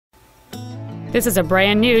This is a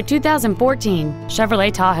brand new 2014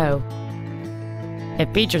 Chevrolet Tahoe.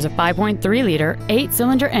 It features a 5.3-liter,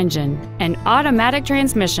 8-cylinder engine, an automatic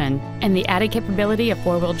transmission, and the added capability of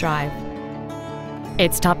 4-wheel drive.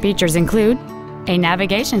 Its top features include a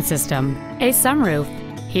navigation system, a sunroof,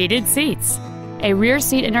 heated seats, a rear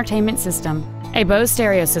seat entertainment system, a Bose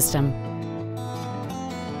stereo system,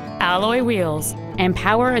 alloy wheels, and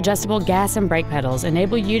power-adjustable gas and brake pedals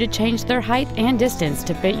enable you to change their height and distance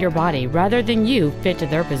to fit your body rather than you fit to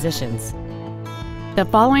their positions. The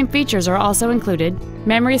following features are also included: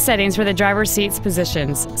 memory settings for the driver's seat's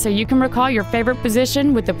positions, so you can recall your favorite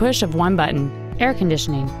position with the push of one button, air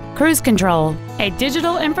conditioning, cruise control, a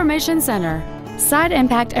digital information center, side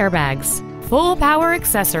impact airbags, full power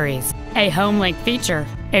accessories, a home link feature,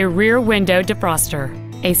 a rear window defroster,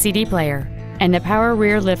 a CD player, and the power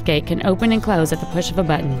rear liftgate can open and close at the push of a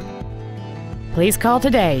button. Please call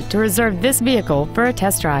today to reserve this vehicle for a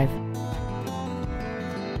test drive.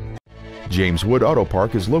 James Wood Auto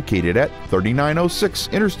Park is located at 3906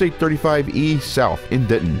 Interstate 35E South in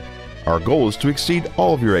Denton. Our goal is to exceed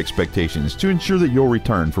all of your expectations to ensure that you'll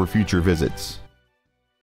return for future visits.